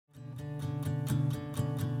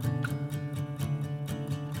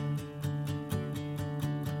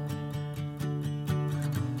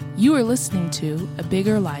You are listening to A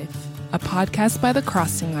Bigger Life, a podcast by The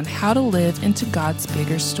Crossing on how to live into God's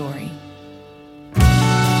bigger story.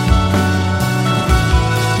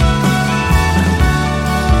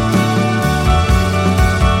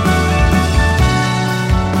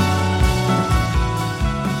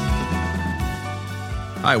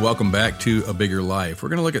 Hi, welcome back to A Bigger Life. We're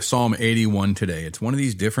going to look at Psalm 81 today. It's one of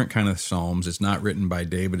these different kind of psalms. It's not written by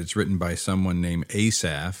David. It's written by someone named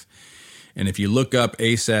Asaph. And if you look up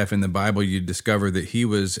Asaph in the Bible, you discover that he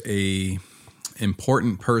was a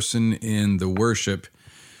important person in the worship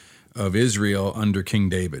of Israel under King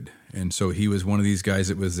David. And so he was one of these guys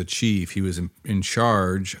that was the chief. He was in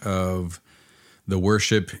charge of the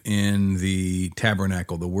worship in the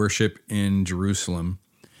tabernacle, the worship in Jerusalem.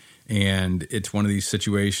 And it's one of these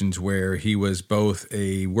situations where he was both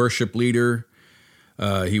a worship leader,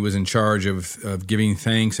 he was in charge of giving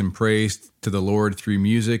thanks and praise to the Lord through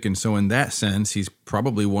music. And so in that sense, he's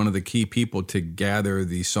probably one of the key people to gather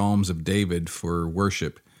the Psalms of David for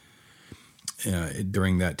worship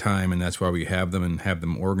during that time. And that's why we have them and have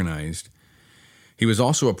them organized. He was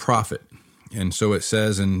also a prophet. And so it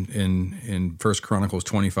says in 1 Chronicles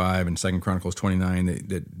 25 and 2 Chronicles 29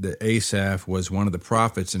 that Asaph was one of the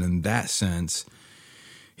prophets. And in that sense,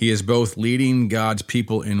 he is both leading God's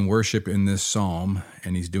people in worship in this psalm,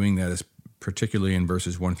 and he's doing that particularly in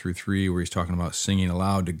verses 1 through 3, where he's talking about singing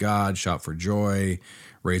aloud to God, shout for joy,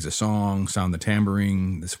 raise a song, sound the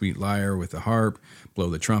tambourine, the sweet lyre with the harp, blow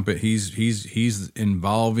the trumpet. He's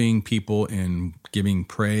involving people in giving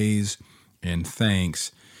praise and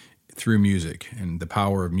thanks through music and the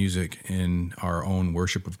power of music in our own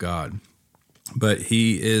worship of God. But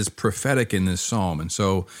he is prophetic in this psalm, and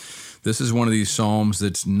so this is one of these psalms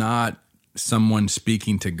that's not someone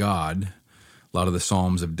speaking to God. A lot of the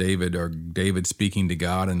psalms of David are David speaking to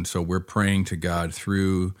God, and so we're praying to God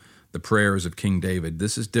through the prayers of King David.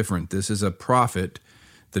 This is different. This is a prophet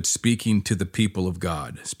that's speaking to the people of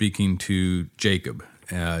God, speaking to Jacob.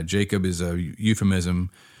 Jacob is a euphemism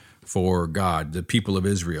for God, the people of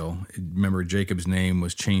Israel. Remember, Jacob's name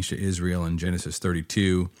was changed to Israel in Genesis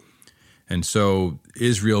 32. And so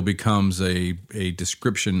Israel becomes a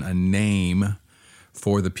description, a name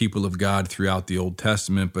for the people of God throughout the Old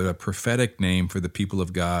Testament, but a prophetic name for the people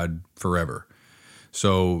of God forever.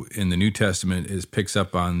 So in the New Testament, it picks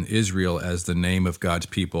up on Israel as the name of God's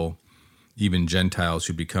people. Even Gentiles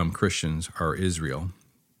who become Christians are Israel.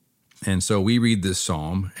 And so we read this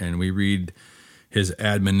psalm, and we read his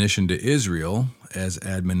admonition to Israel as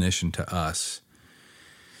admonition to us.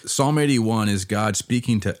 Psalm 81 is God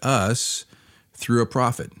speaking to us through a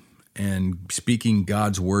prophet and speaking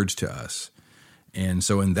God's words to us. And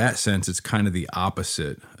so in that sense, it's kind of the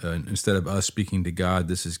opposite. Instead of us speaking to God,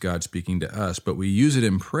 this is God speaking to us. But we use it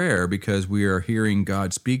in prayer because we are hearing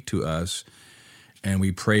God speak to us, and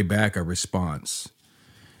we pray back a response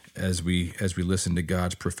as we listen to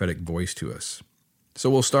God's prophetic voice to us. So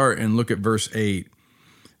we'll start and look at verse 8.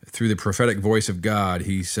 Through the prophetic voice of God,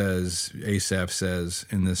 Asaph says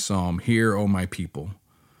in this psalm, "Hear, O my people,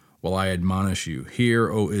 while I admonish you. Hear,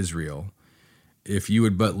 O Israel, if you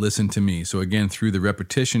would but listen to me." So again, through the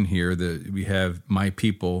repetition here, we have my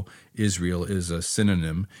people, Israel is a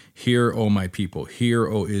synonym. Hear, O my people, hear,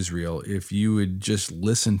 O Israel, if you would just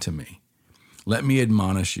listen to me. Let me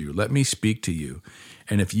admonish you. Let me speak to you.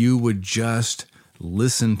 And if you would just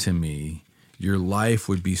listen to me, your life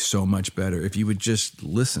would be so much better if you would just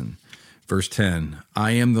listen. Verse 10,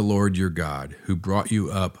 "I am the Lord your God who brought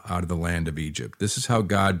you up out of the land of Egypt." This is how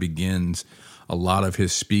God begins a lot of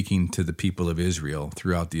his speaking to the people of Israel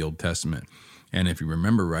throughout the Old Testament. And if you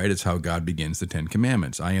remember right, it's how God begins the Ten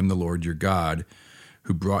Commandments. "I am the Lord your God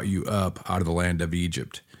who brought you up out of the land of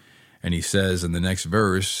Egypt." And he says in the next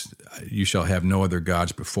verse, "You shall have no other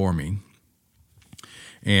gods before me."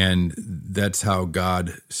 And that's how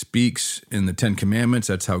God speaks in the Ten Commandments.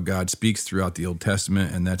 That's how God speaks throughout the Old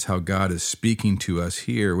Testament. And that's how God is speaking to us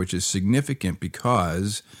here, which is significant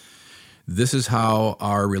because this is how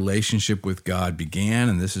our relationship with God began,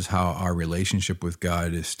 and this is how our relationship with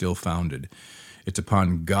God is still founded. It's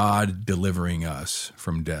upon God delivering us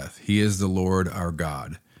from death. He is the Lord our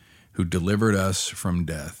God who delivered us from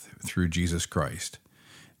death through Jesus Christ.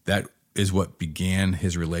 That is what began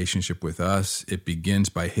his relationship with us. It begins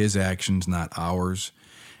by his actions, not ours.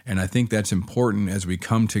 And I think that's important as we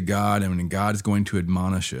come to God, and when God is going to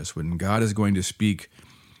admonish us, when God is going to speak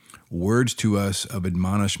words to us of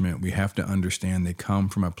admonishment, we have to understand they come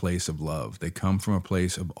from a place of love. They come from a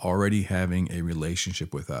place of already having a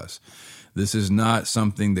relationship with us. This is not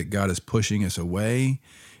something that God is pushing us away.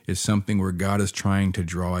 It's something where God is trying to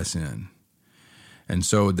draw us in. And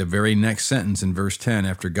so the very next sentence in verse 10,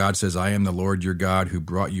 after God says, I am the Lord your God who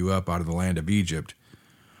brought you up out of the land of Egypt,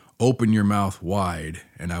 open your mouth wide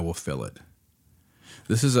and I will fill it.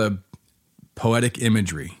 This is a poetic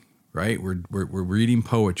imagery, right? We're reading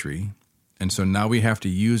poetry. And so now we have to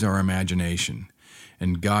use our imagination.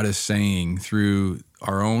 And God is saying through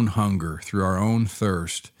our own hunger, through our own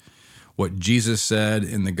thirst, what Jesus said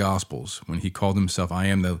in the Gospels when he called himself, I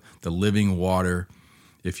am the living water.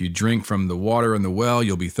 If you drink from the water in the well,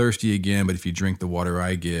 you'll be thirsty again. But if you drink the water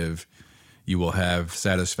I give, you will have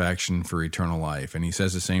satisfaction for eternal life. And he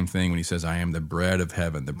says the same thing when he says, I am the bread of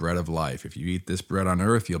heaven, the bread of life. If you eat this bread on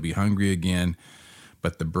earth, you'll be hungry again.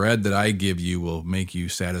 But the bread that I give you will make you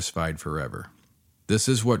satisfied forever. This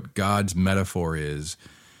is what God's metaphor is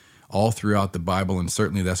all throughout the Bible, and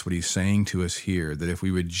certainly that's what he's saying to us here, that if we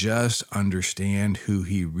would just understand who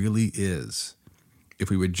he really is, if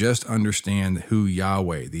we would just understand who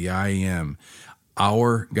Yahweh, the I am,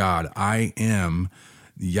 our God, I am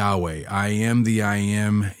Yahweh, I am the I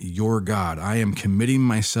am, your God. I am committing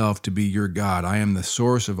myself to be your God. I am the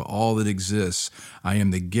source of all that exists. I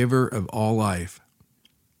am the giver of all life.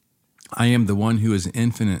 I am the one who is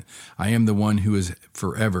infinite. I am the one who is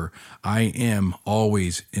forever. I am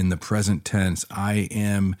always in the present tense. I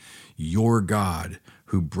am your God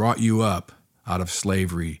who brought you up out of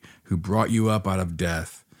slavery, who brought you up out of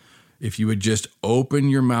death. If you would just open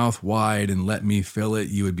your mouth wide and let me fill it,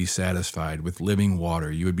 you would be satisfied with living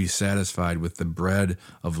water. You would be satisfied with the bread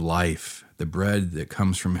of life, the bread that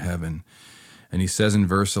comes from heaven. And he says in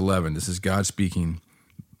verse 11, this is God speaking,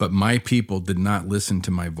 but my people did not listen to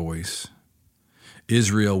my voice.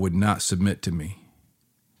 Israel would not submit to me.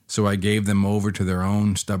 So I gave them over to their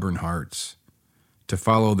own stubborn hearts, to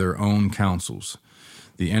follow their own counsels.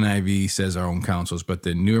 The NIV says our own counsels, but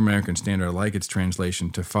the New American Standard, I like its translation,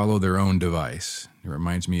 to follow their own device. It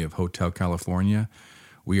reminds me of Hotel California.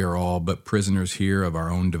 We are all but prisoners here of our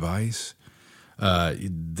own device.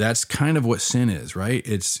 That's kind of what sin is, right?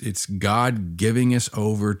 It's God giving us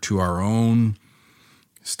over to our own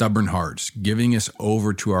stubborn hearts, giving us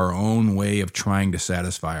over to our own way of trying to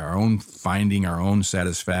satisfy, our own finding our own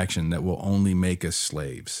satisfaction that will only make us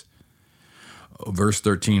slaves. Verse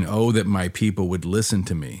 13, oh, that my people would listen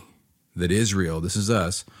to me, that Israel, this is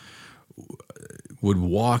us, would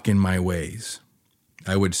walk in my ways.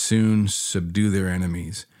 I would soon subdue their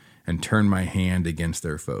enemies and turn my hand against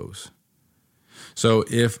their foes. So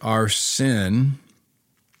if our sin,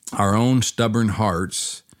 our own stubborn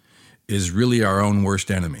hearts, is really our own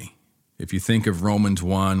worst enemy. If you think of Romans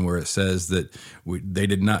 1, where it says that they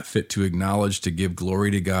did not fit to acknowledge, to give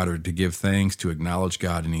glory to God, or to give thanks, to acknowledge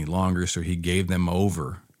God any longer, so he gave them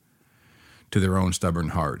over to their own stubborn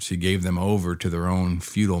hearts. He gave them over to their own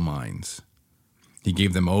futile minds. He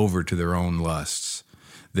gave them over to their own lusts.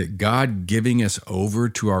 That God giving us over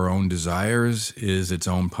to our own desires is its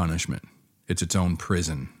own punishment. It's its own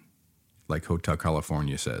prison, like Hotel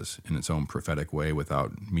California says, in its own prophetic way,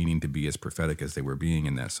 without meaning to be as prophetic as they were being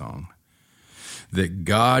in that song. That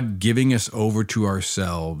God giving us over to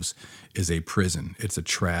ourselves is a prison. It's a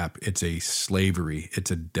trap. It's a slavery.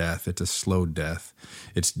 It's a death. It's a slow death.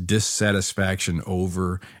 It's dissatisfaction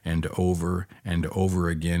over and over and over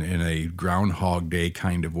again in a Groundhog Day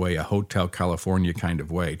kind of way, a Hotel California kind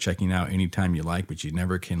of way, checking out anytime you like, but you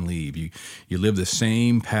never can leave. You live the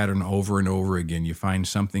same pattern over and over again. You find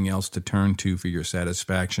something else to turn to for your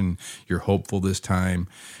satisfaction. You're hopeful this time,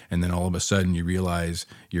 and then all of a sudden you realize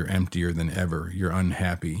you're emptier than ever. You're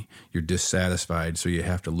unhappy. You're dissatisfied, so you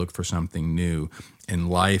have to look for something new. And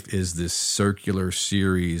life is this circular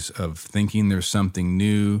series of thinking there's something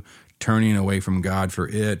new, turning away from God for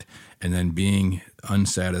it, and then being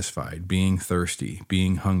unsatisfied, being thirsty,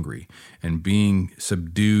 being hungry, and being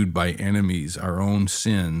subdued by enemies, our own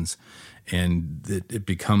sins. And it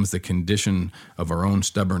becomes the condition of our own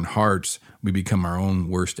stubborn hearts. We become our own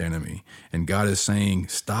worst enemy. And God is saying,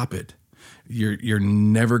 stop it. You're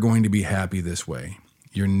never going to be happy this way.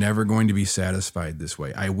 You're never going to be satisfied this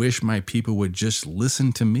way. I wish my people would just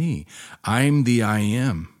listen to me. I'm the I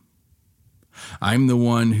am. I'm the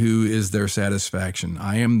one who is their satisfaction.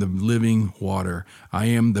 I am the living water. I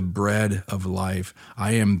am the bread of life.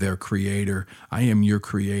 I am their creator. I am your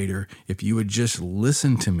creator. If you would just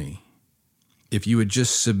listen to me, if you would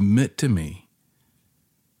just submit to me,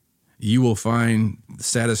 you will find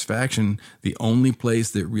satisfaction, the only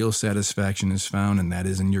place that real satisfaction is found, and that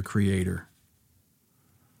is in your creator.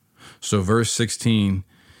 So verse 16,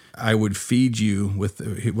 I would feed you with,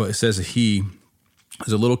 well, it says he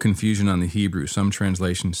There's a little confusion on the Hebrew. Some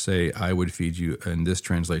translations say, I would feed you, and this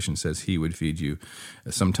translation says, he would feed you.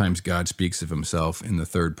 Sometimes God speaks of himself in the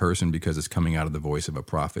third person because it's coming out of the voice of a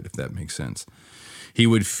prophet, if that makes sense. He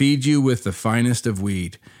would feed you with the finest of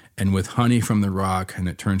wheat and with honey from the rock, and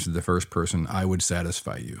it turns to the first person, I would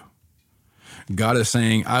satisfy you. God is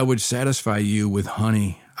saying, I would satisfy you with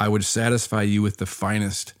honey. I would satisfy you with the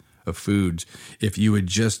finest of foods if you would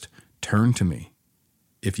just turn to me,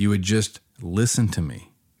 if you would just listen to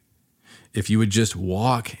me, if you would just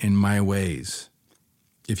walk in my ways,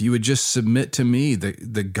 if you would just submit to me,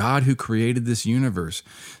 the God who created this universe,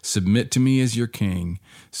 submit to me as your king,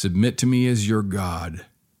 submit to me as your God.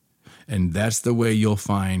 And that's the way you'll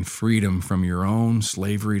find freedom from your own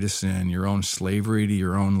slavery to sin, your own slavery to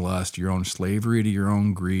your own lust, your own slavery to your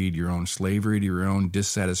own greed, your own slavery to your own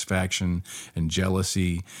dissatisfaction and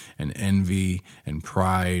jealousy and envy and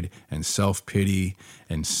pride and self-pity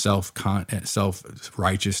and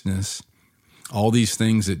self-righteousness. All these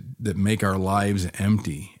things that make our lives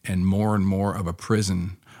empty and more of a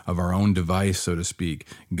prison of our own device, so to speak.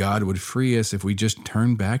 God would free us if we just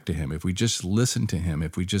turn back to him, if we just listen to him,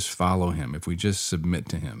 if we just follow him, if we just submit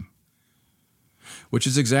to him, which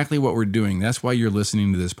is exactly what we're doing. That's why you're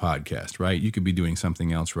listening to this podcast, right? You could be doing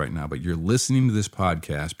something else right now, but you're listening to this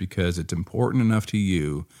podcast because it's important enough to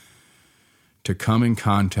you to come in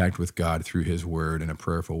contact with God through his word in a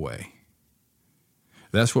prayerful way.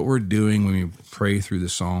 That's what we're doing when we pray through the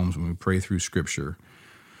Psalms, when we pray through Scripture.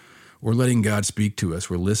 We're letting God speak to us.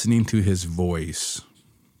 We're listening to his voice.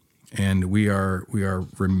 And we are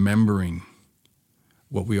remembering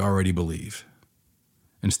what we already believe.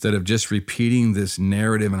 Instead of just repeating this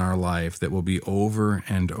narrative in our life that will be over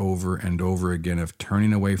and over and over again of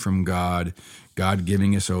turning away from God, God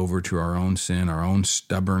giving us over to our own sin, our own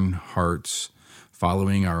stubborn hearts,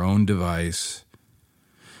 following our own device.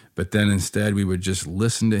 But then instead we would just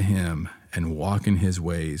listen to him and walk in his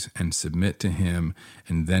ways and submit to him,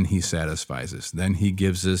 and then he satisfies us. Then he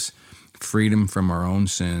gives us freedom from our own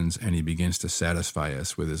sins, and he begins to satisfy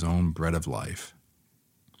us with his own bread of life.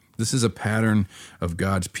 This is a pattern of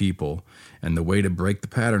God's people, and the way to break the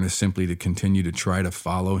pattern is simply to continue to try to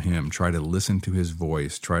follow him, try to listen to his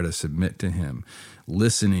voice, try to submit to him.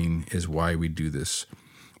 Listening is why we do this,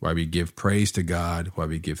 why we give praise to God, why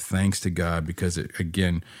we give thanks to God, because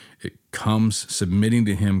submitting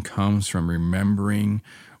to him comes from remembering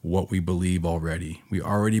what we believe already. We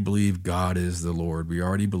already believe God is the Lord. We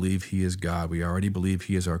already believe he is God. We already believe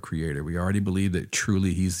he is our creator. We already believe that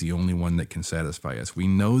truly he's the only one that can satisfy us. We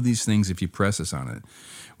know these things if you press us on it.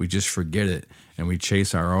 We just forget it, and we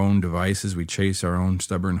chase our own devices. We chase our own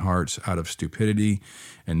stubborn hearts out of stupidity.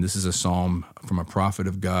 And this is a psalm from a prophet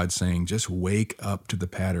of God saying, just wake up to the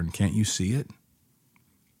pattern. Can't you see it?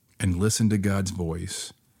 And listen to God's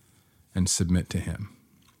voice and submit to him.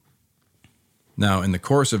 Now, in the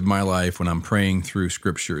course of my life, when I'm praying through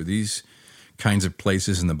Scripture, these kinds of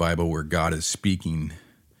places in the Bible where God is speaking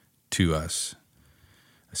to us,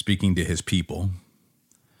 speaking to his people,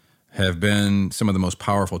 have been some of the most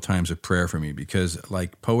powerful times of prayer for me, because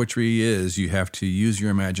like poetry is, you have to use your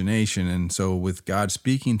imagination. And so with God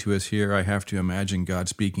speaking to us here, I have to imagine God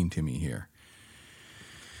speaking to me here.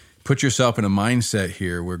 Put yourself in a mindset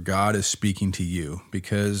here where God is speaking to you,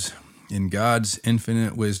 because in God's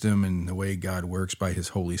infinite wisdom and the way God works by his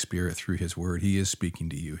Holy Spirit through his word, he is speaking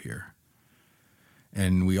to you here.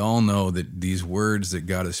 And we all know that these words that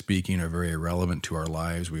God is speaking are very relevant to our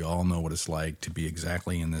lives. We all know what it's like to be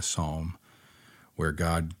exactly in this psalm where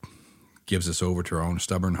God gives us over to our own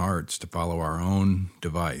stubborn hearts, to follow our own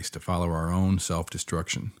device, to follow our own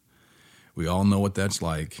self-destruction. We all know what that's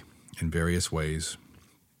like in various ways.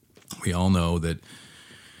 We all know that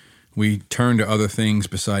we turn to other things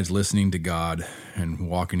besides listening to God and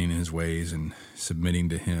walking in his ways and submitting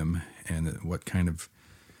to him, and what kind of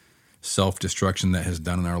self-destruction that has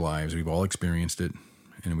done in our lives. We've all experienced it,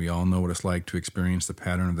 and we all know what it's like to experience the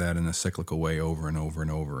pattern of that in a cyclical way over and over and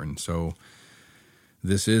over. And so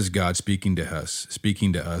this is God speaking to us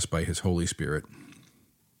by his Holy Spirit.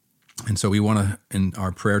 And so we want to, in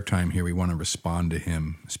our prayer time here, we want to respond to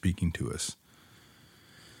him speaking to us.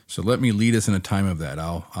 So let me lead us in a time of that.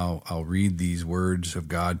 I'll read these words of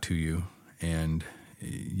God to you, and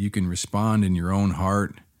you can respond in your own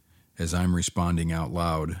heart as I'm responding out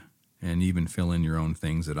loud, and even fill in your own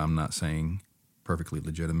things that I'm not saying, perfectly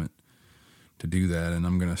legitimate to do that. And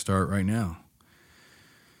I'm going to start right now.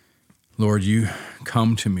 Lord, you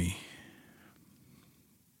come to me.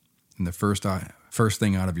 And the first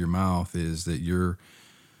thing out of your mouth is that you're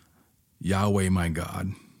Yahweh, my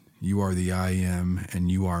God. You are the I am,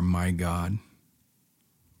 and you are my God.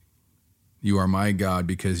 You are my God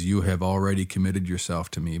because you have already committed yourself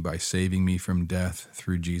to me by saving me from death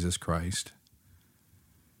through Jesus Christ.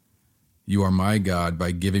 You are my God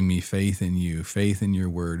by giving me faith in you, faith in your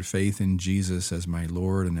word, faith in Jesus as my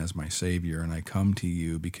Lord and as my Savior. And I come to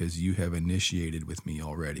you because you have initiated with me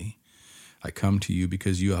already. I come to you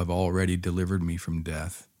because you have already delivered me from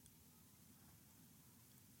death.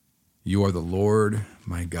 You are the Lord,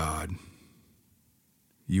 my God.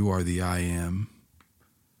 You are the I am.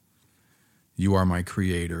 You are my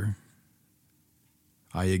creator.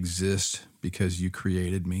 I exist because you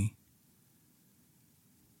created me.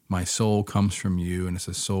 My soul comes from you, and it's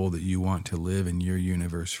a soul that you want to live in your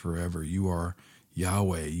universe forever. You are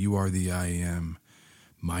Yahweh. You are the I am,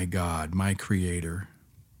 my God, my creator,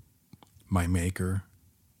 my maker.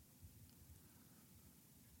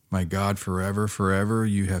 My God, forever, forever,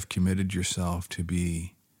 you have committed yourself to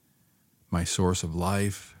be my source of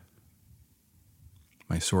life,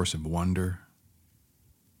 my source of wonder,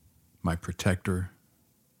 my protector,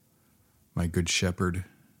 my good shepherd,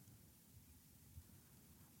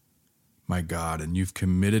 my God. And you've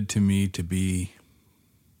committed to me to be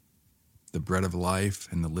the bread of life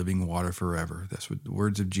and the living water forever. That's what the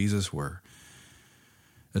words of Jesus were.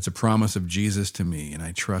 That's a promise of Jesus to me, and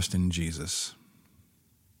I trust in Jesus.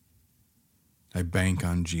 I bank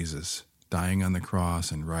on Jesus, dying on the cross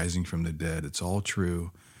and rising from the dead. It's all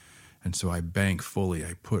true. And so I bank fully.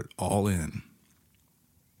 I put all in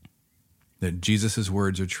that Jesus'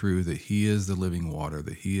 words are true, that he is the living water,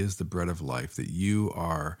 that he is the bread of life, that you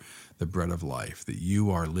are the bread of life, that you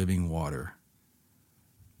are living water.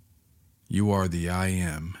 You are the I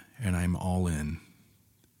am, and I'm all in.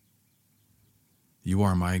 You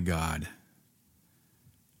are my God,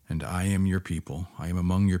 and I am your people. I am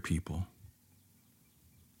among your people.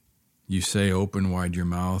 You say, open wide your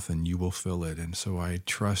mouth and you will fill it. And so I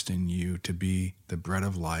trust in you to be the bread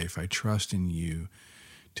of life. I trust in you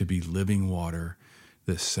to be living water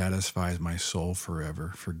that satisfies my soul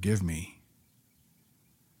forever. Forgive me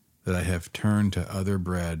that I have turned to other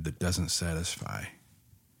bread that doesn't satisfy.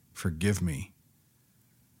 Forgive me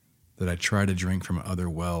that I try to drink from other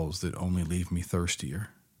wells that only leave me thirstier.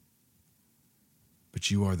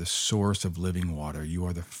 But you are the source of living water. You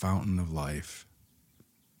are the fountain of life.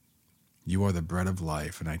 You are the bread of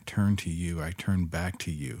life, and I turn to you. I turn back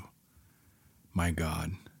to you, my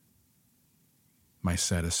God, my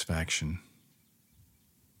satisfaction.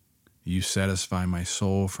 You satisfy my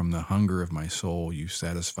soul from the hunger of my soul. You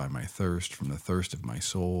satisfy my thirst from the thirst of my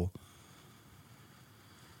soul.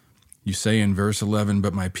 You say in verse 11,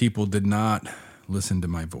 but my people did not listen to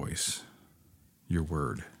my voice, your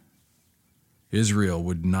word. Israel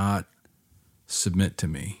would not submit to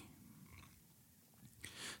me.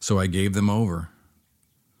 So I gave them over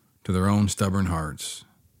to their own stubborn hearts,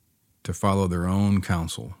 to follow their own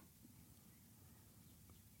counsel.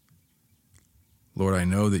 Lord, I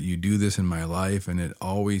know that you do this in my life, and it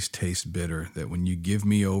always tastes bitter, that when you give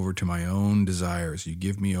me over to my own desires, you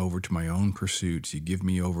give me over to my own pursuits, you give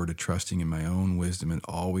me over to trusting in my own wisdom, it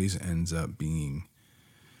always ends up being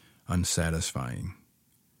unsatisfying,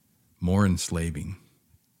 more enslaving.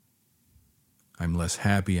 I'm less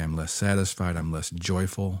happy, I'm less satisfied, I'm less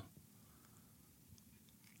joyful.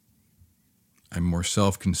 I'm more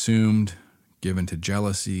self-consumed, given to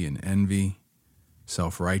jealousy and envy,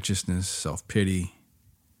 self-righteousness, self-pity,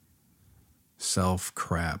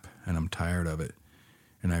 self-crap, and I'm tired of it.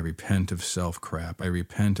 And I repent of self-crap. I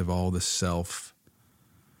repent of all the self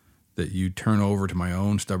that you turn over to my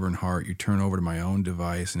own stubborn heart, you turn over to my own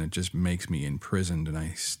device, and it just makes me imprisoned, and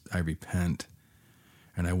I repent.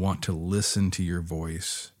 And I want to listen to your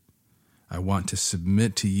voice. I want to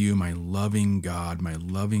submit to you, my loving God, my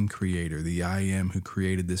loving creator, the I am who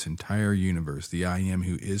created this entire universe, the I am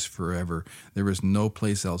who is forever. There is no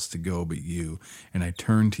place else to go but you. And I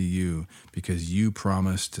turn to you because you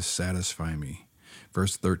promised to satisfy me.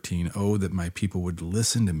 Verse 13, oh, that my people would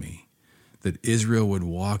listen to me, that Israel would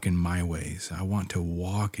walk in my ways. I want to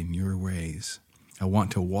walk in your ways. I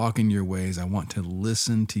want to walk in your ways. I want to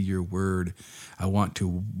listen to your word. I want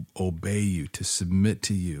to obey you, to submit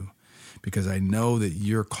to you, because I know that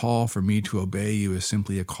your call for me to obey you is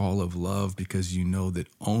simply a call of love, because you know that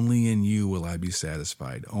only in you will I be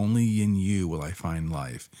satisfied. Only in you will I find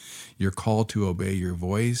life. Your call to obey your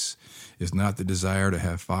voice is not the desire to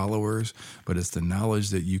have followers, but it's the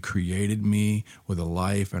knowledge that you created me with a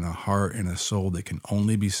life and a heart and a soul that can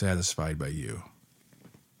only be satisfied by you.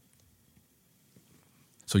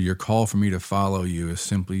 So your call for me to follow you is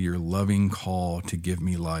simply your loving call to give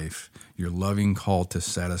me life, your loving call to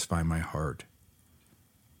satisfy my heart.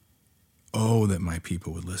 Oh, that my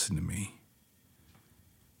people would listen to me,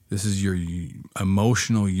 This is your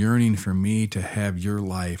emotional yearning for me to have your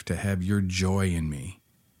life, to have your joy in me,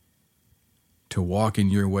 to walk in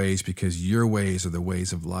your ways because your ways are the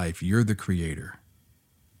ways of life. You're the creator.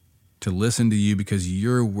 To listen to you because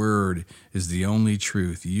your word is the only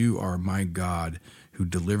truth. You are my God who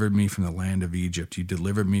delivered me from the land of Egypt. You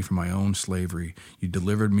delivered me from my own slavery. You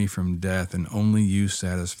delivered me from death, and only you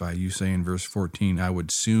satisfy. You say in verse 14, I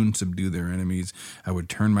would soon subdue their enemies. I would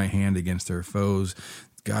turn my hand against their foes.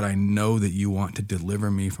 God, I know that you want to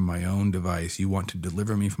deliver me from my own device. You want to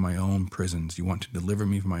deliver me from my own prisons. You want to deliver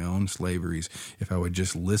me from my own slaveries. If I would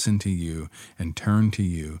just listen to you and turn to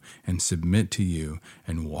you and submit to you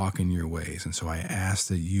and walk in your ways. And so I ask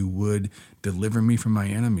that you would deliver me from my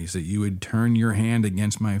enemies, that you would turn your hand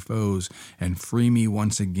against my foes and free me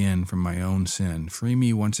once again from my own sin. Free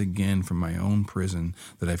me once again from my own prison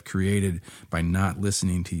that I've created by not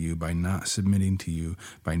listening to you, by not submitting to you,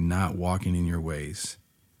 by not walking in your ways.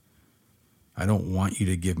 I don't want you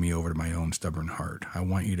to give me over to my own stubborn heart. I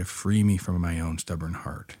want you to free me from my own stubborn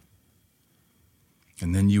heart.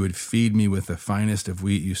 And then you would feed me with the finest of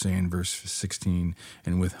wheat, you say in verse 16,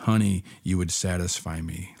 and with honey you would satisfy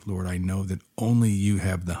me. Lord, I know that only you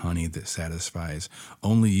have the honey that satisfies.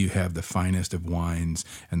 Only you have the finest of wines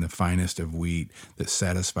and the finest of wheat that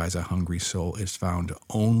satisfies a hungry soul. It's found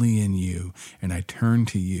only in you. And I turn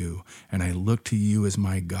to you and I look to you as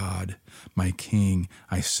my God, my King.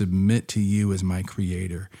 I submit to you as my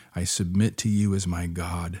Creator. I submit to you as my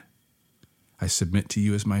God. I submit to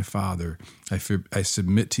you as my Father. I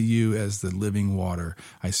submit to you as the living water.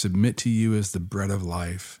 I submit to you as the bread of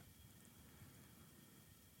life.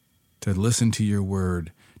 To listen to your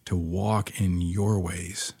word, to walk in your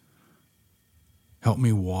ways. Help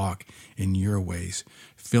me walk in your ways.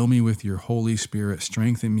 Fill me with your Holy Spirit.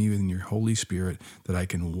 Strengthen me in your Holy Spirit that I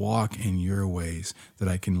can walk in your ways, that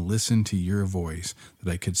I can listen to your voice,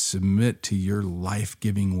 that I could submit to your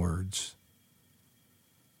life-giving words.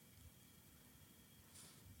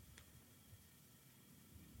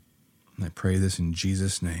 I pray this in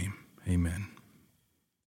Jesus' name. Amen.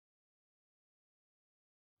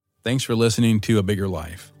 Thanks for listening to A Bigger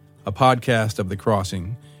Life, a podcast of The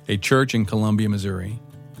Crossing, a church in Columbia, Missouri.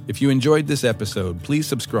 If you enjoyed this episode, please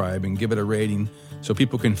subscribe and give it a rating so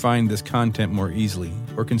people can find this content more easily,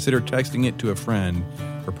 or consider texting it to a friend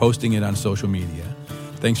or posting it on social media.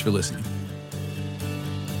 Thanks for listening.